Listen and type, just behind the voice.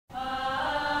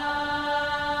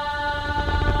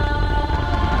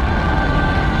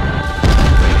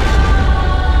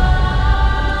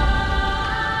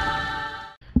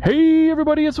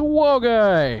everybody, it's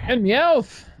Wallguy! And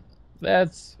Meowth!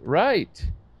 That's right.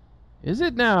 Is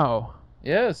it now?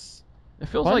 Yes. It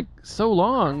feels like so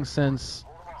long since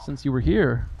you were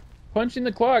here. Punching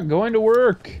the clock, going to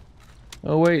work.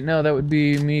 Oh wait, no, that would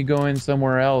be me going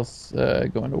somewhere else,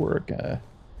 going to work.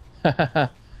 We're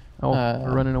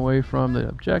running away from the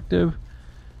objective.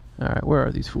 Alright, where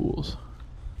are these fools?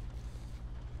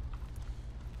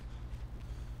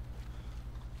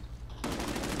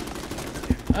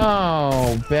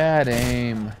 Oh, bad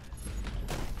aim.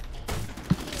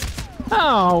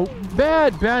 Oh,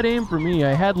 bad aim for me.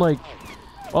 I had like...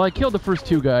 Well, I killed the first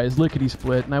two guys,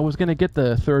 lickety-split, and I was gonna get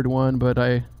the third one, but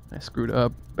I screwed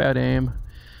up. Bad aim.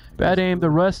 Bad aim. The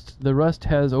rust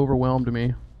has overwhelmed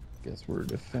me. Guess we're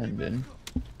defending.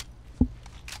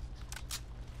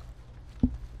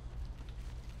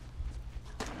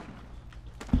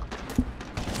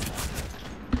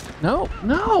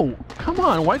 No! Come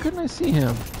on, why couldn't I see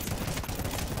him?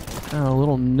 Oh, a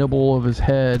little nibble of his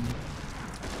head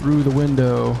through the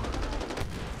window.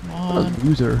 Come on. What a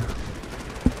loser.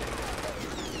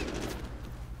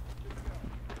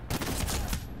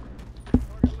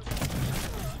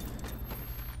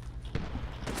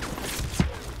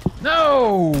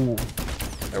 No!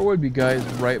 There would be guys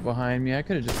right behind me. I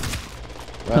could have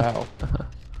just... Wow.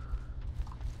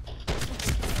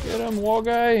 Get him,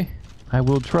 Wallguy! I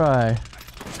will try.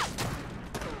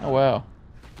 Oh, wow.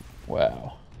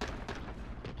 Wow.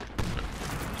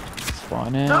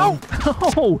 Spawn in. No!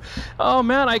 No! Oh,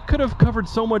 man, I could have covered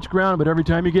so much ground, but every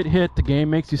time you get hit, the game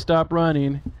makes you stop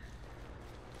running.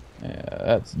 Yeah,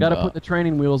 that's Gotta put the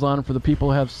training wheels on for the people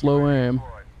who have slow aim.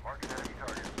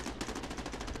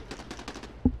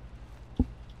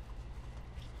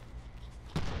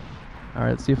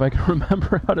 Alright, let's see if I can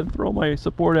remember how to throw my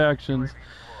support actions.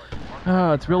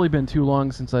 It's really been too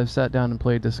long since I've sat down and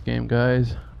played this game,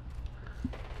 guys.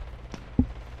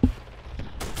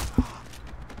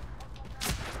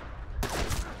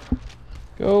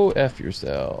 Go F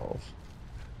yourself.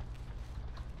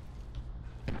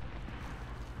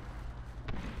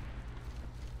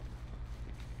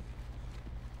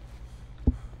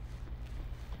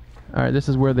 Alright, this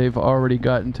is where they've already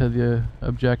gotten to the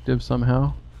objective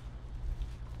somehow.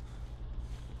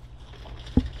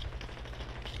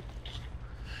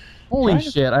 Holy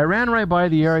shit, I ran right by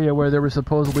the area where there were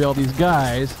supposedly all these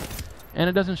guys, and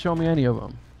it doesn't show me any of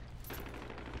them.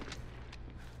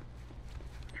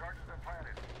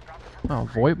 Oh,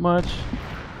 VoIP much?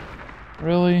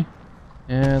 Really?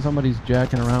 Yeah, somebody's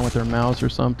jacking around with their mouse or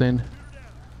something.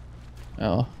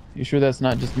 Oh, you sure that's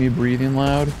not just me breathing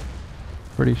loud?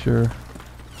 Pretty sure.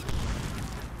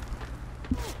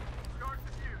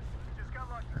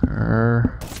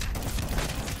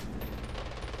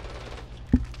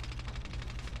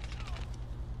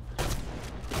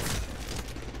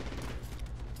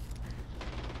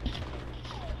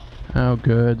 Oh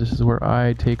good, this is where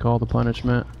I take all the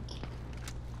punishment.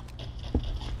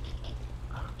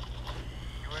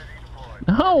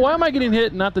 No, why am I getting hit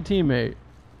and not the teammate?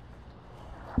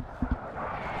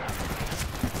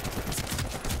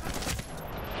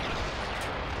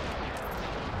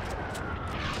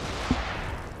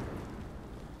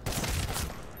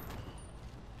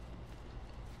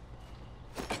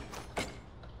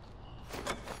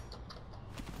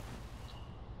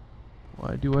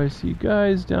 Why do I see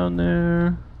guys down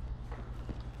there?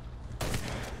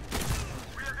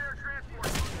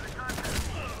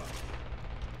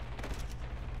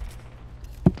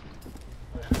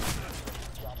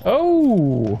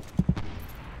 Oh!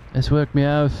 This worked me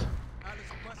out.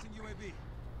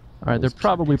 Alright, they're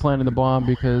probably planting the bomb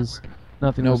because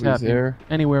nothing was happening there.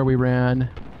 Anywhere we ran.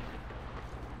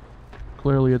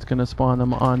 Clearly it's gonna spawn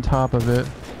them on top of it.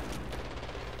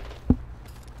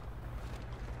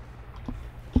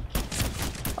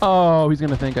 Oh, he's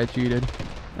gonna think I cheated.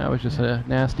 That was just a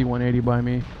nasty 180 by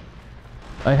me.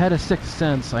 I had a sixth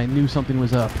sense. I knew something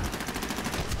was up.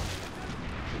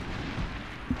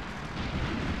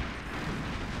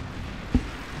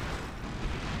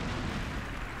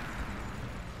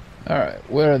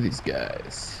 Alright, where are these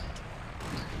guys?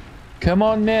 Come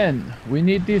on in. We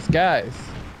need these guys.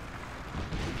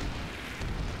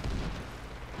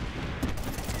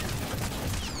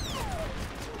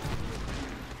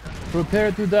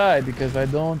 Prepare to die because I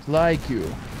don't like you.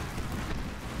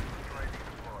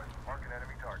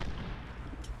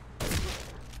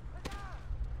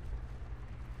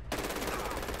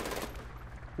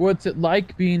 What's it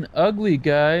like being ugly,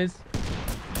 guys?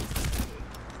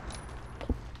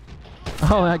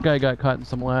 Oh, that guy got caught in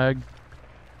some lag.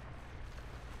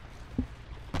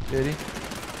 Did he?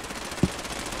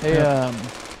 Hey, Yeah.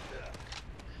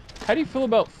 how do you feel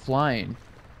about flying?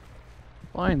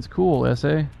 Flying's cool,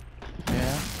 SA.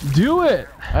 Yeah. Do it!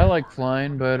 I like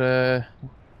flying, but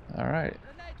alright.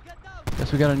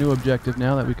 Guess we got a new objective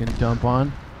now that we can dump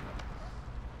on.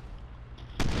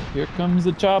 Here comes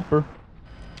the chopper.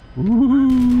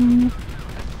 Woohoo!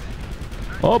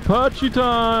 Apache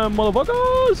time,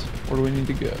 motherfuckers! Where do we need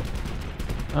to go?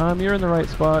 You're in the right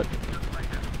spot.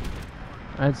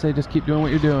 I'd say just keep doing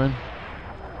what you're doing.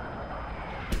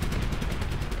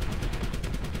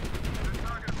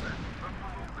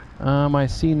 I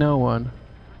see no one.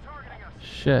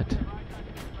 Shit.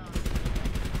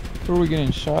 Who are we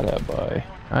getting shot at by?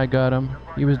 I got him.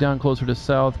 He was down closer to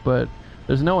south, but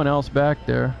there's no one else back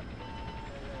there.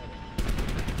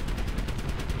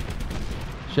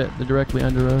 Shit, they're directly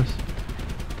under us.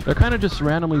 They're kind of just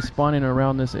randomly spawning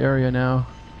around this area now.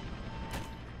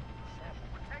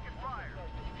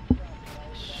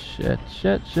 Shit,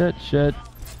 shit, shit, shit.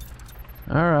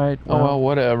 Alright. Oh well,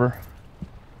 whatever.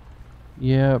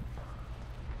 Yep.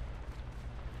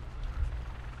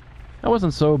 That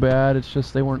wasn't so bad, it's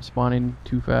just they weren't spawning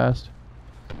too fast.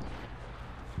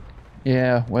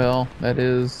 Yeah, well, that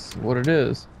is what it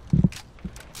is.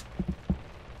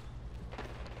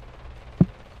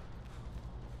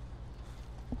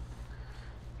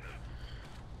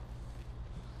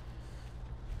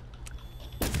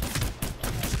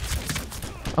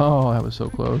 Oh, that was so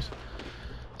close.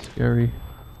 Scary.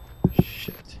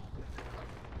 Shit.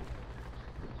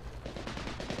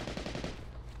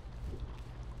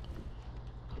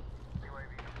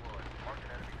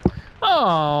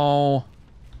 Oh.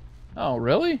 Oh,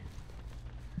 really?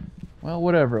 Well,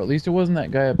 whatever. At least it wasn't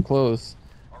that guy up close.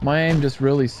 My aim just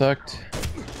really sucked.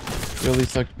 Really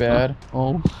sucked bad.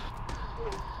 Oh.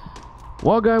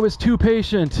 Wallguy was too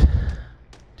patient.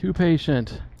 Too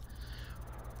patient.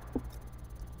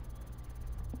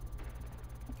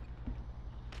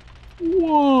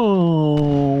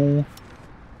 Whoa.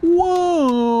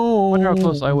 Whoa. I wonder how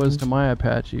close I was to my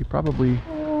Apache. Probably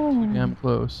too damn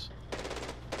close.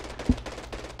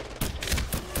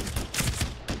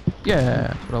 Yeah,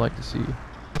 that's what I like to see.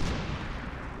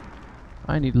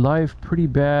 I need life pretty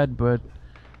bad, but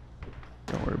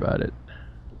don't worry about it.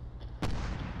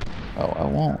 Oh, I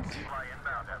won't.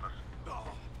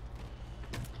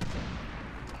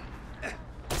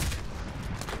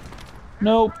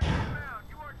 Nope.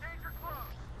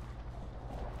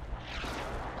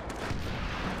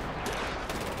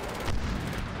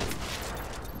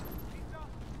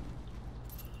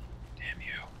 Damn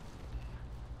you.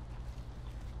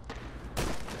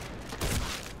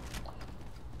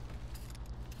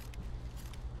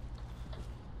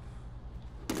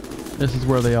 This is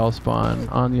where they all spawn,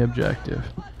 on the objective.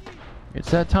 It's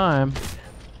that time.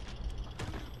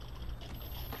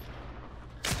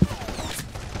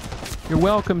 You're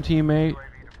welcome, teammate.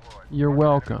 You're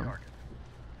welcome.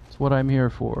 That's what I'm here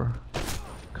for.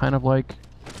 Kind of like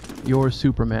your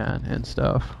Superman and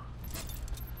stuff.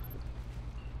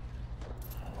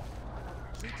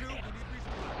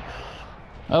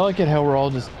 I like it how we're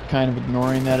all just kind of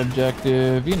ignoring that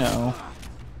objective, you know.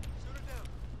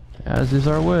 As is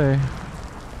our way.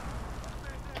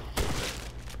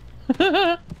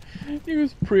 He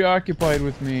was preoccupied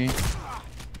with me.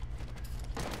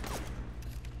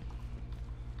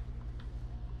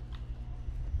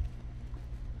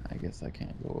 I guess I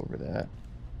can't go over that.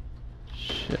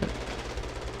 Shit.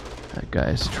 That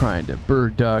guy's trying to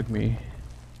bird dog me.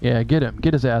 Yeah, get him.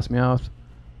 Get his ass, Meowth.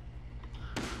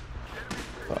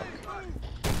 Fuck.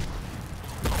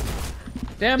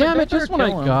 Damn it, just when I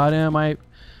got him, I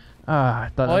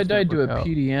thought well, I died to a out.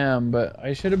 PDM, but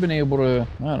I should have been able to,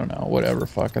 I don't know, whatever,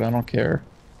 fuck it, I don't care.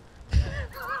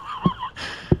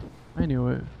 I knew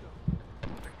it.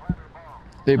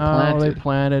 They Oh, planted. they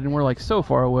planted, and we're like so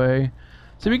far away.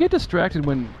 So we get distracted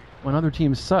when other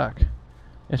teams suck.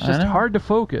 It's just hard to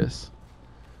focus.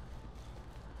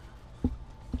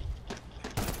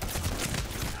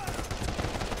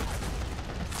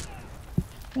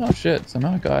 Oh shit,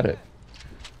 somehow I got it.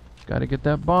 Gotta get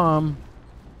that bomb.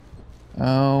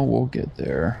 Oh, we'll get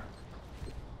there.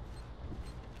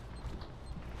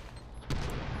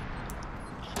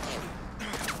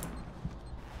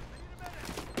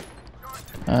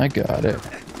 I got it.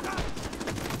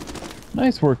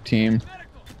 Nice work, team.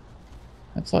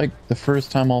 That's like the first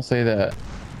time I'll say that.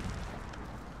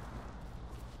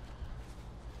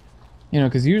 You know,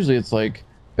 because usually it's like,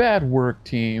 bad work,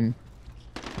 team.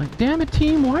 Like, damn it,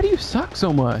 team, why do you suck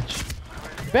so much?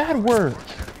 Bad work.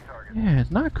 Yeah,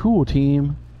 it's not cool,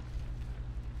 team.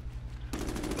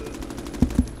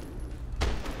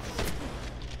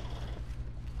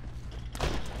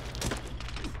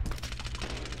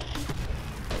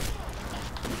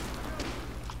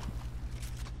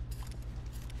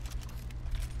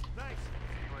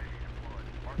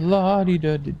 La di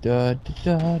da di da di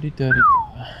da di da di.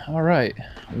 All right,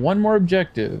 one more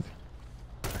objective.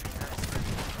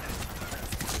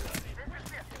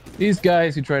 These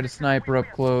guys who try to sniper up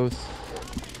close.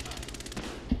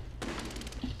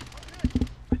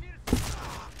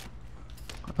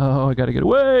 Oh, I gotta get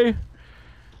away.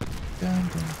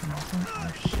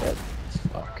 Oh, shit.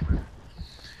 Fuck.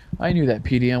 I knew that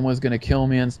PDM was gonna kill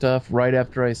me and stuff right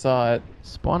after I saw it.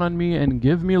 Spawn on me and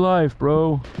give me life,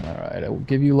 bro. Alright, I will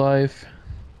give you life.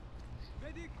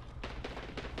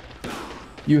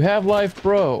 You have life,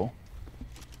 bro.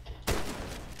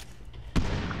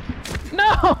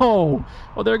 No!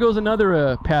 Well, there goes another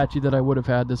Apache that I would have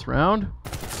had this round.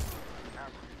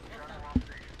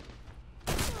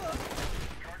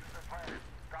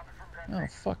 Oh,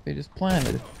 fuck, they just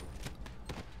planted.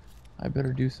 I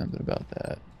better do something about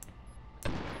that.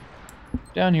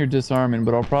 Down here disarming,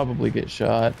 but I'll probably get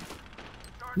shot.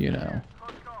 You know.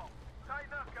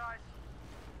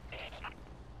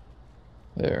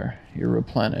 There, you're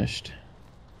replenished.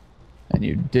 And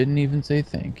you didn't even say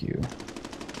thank you.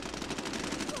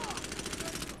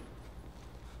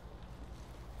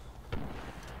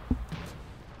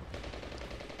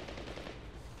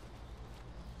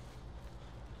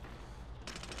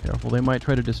 Careful, they might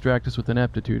try to distract us with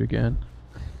Ineptitude again.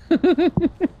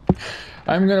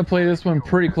 I'm gonna play this one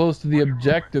pretty close to the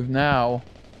objective now.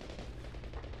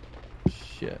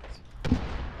 Shit.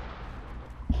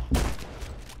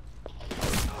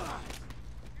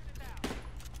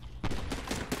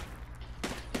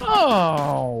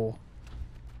 Oh!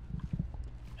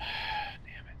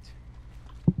 Damn it.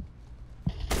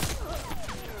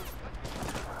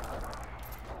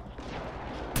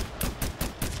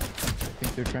 I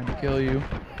think they're trying to kill you.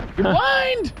 You're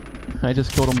blind! I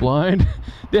just killed him blind.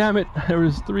 Damn it, there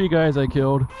was 3 guys I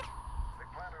killed.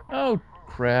 Oh,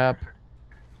 crap.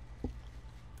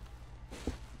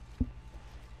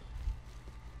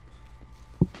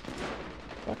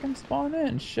 Fucking spawn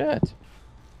in, shit.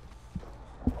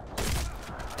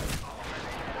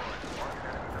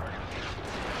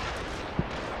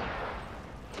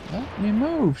 Let me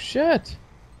move, shit.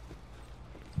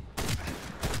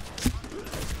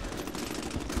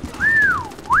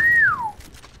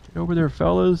 Get over there,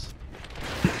 fellas.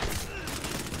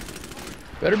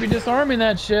 Better be disarming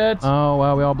that shit. Oh,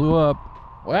 wow, we all blew up.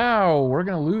 Wow, we're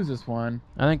gonna lose this one.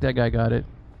 I think that guy got it.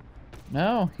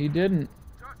 No, he didn't.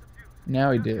 Now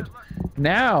he did.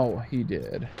 Now he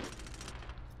did.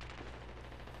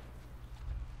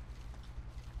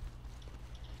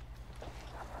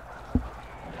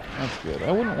 That's good.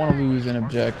 I wouldn't want to lose an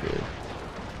objective.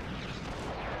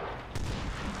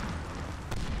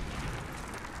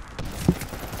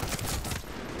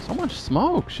 So much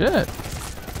smoke, shit.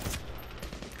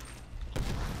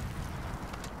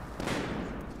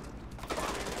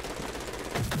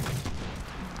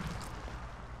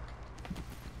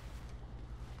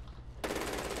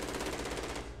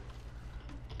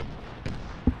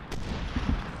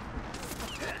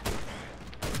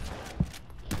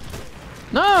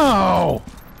 No!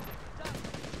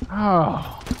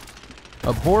 Oh.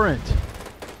 Abhorrent.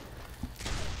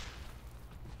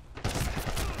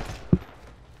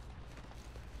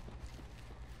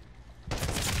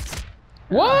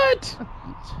 What?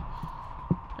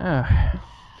 Ah.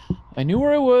 I knew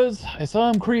where I was. I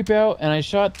saw him creep out, and I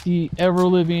shot the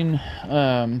ever-living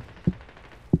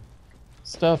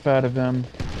stuff out of him.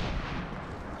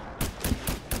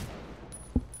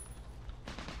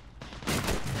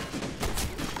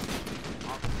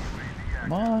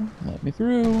 Come on, let me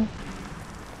through.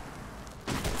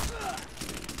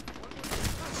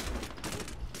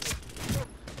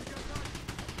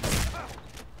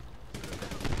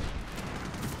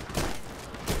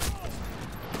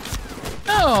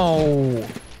 No!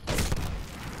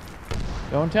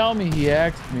 Don't tell me he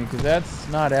axed me, because that's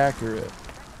not accurate.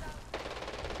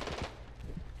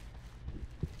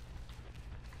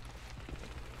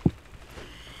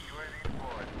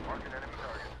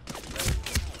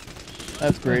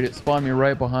 That's great, it spawned me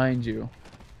right behind you.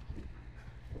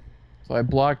 So I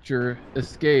blocked your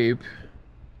escape.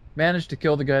 Managed to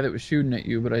kill the guy that was shooting at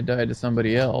you, but I died to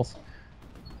somebody else.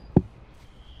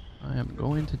 I am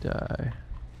going to die.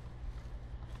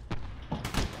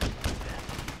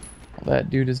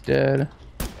 That dude is dead.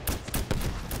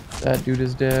 That dude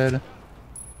is dead.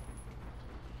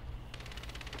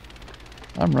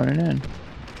 I'm running in.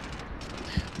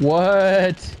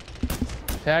 What?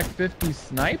 TAC 50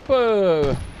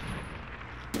 sniper!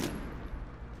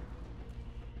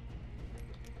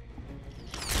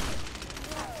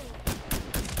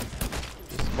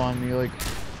 Just spawned me like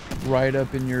right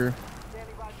up in your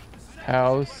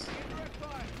house.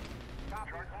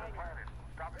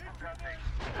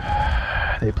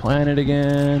 They planted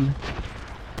again.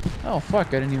 Oh fuck,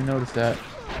 I didn't even notice that.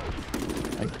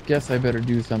 I guess I better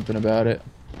do something about it.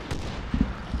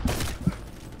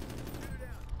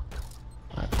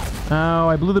 Oh,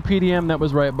 I blew the PDM that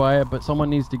was right by it, but someone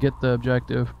needs to get the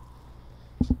objective.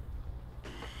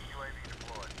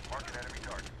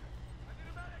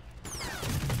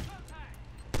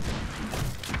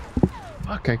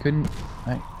 Fuck, I couldn't...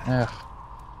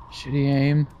 shitty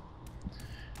aim.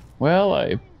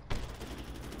 Well,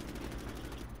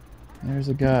 there's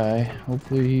a guy.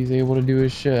 Hopefully he's able to do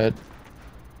his shit.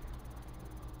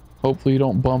 Hopefully you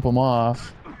don't bump him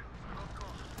off.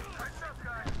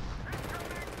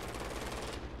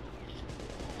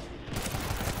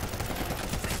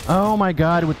 Oh my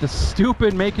god, with the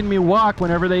stupid making me walk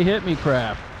whenever they hit me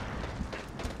crap.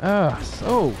 Ugh,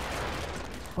 so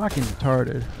fucking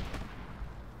retarded.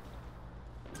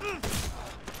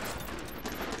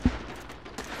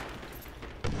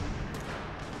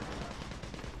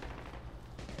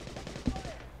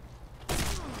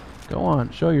 Go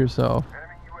on, show yourself.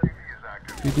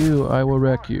 If you do, I will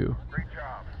wreck you.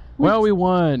 Well, we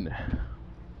won.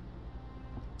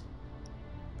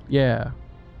 Yeah.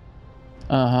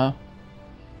 Uh-huh.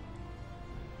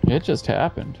 It just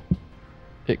happened.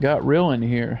 It got real in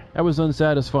here. That was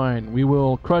unsatisfying. We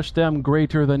will crush them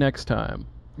greater the next time.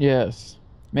 Yes.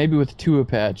 Maybe with 2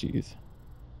 Apaches.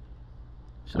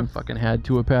 Should have fucking had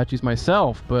 2 Apaches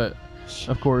myself, but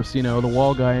of course, you know, the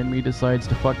Wallguy in me decides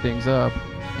to fuck things up.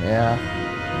 Yeah.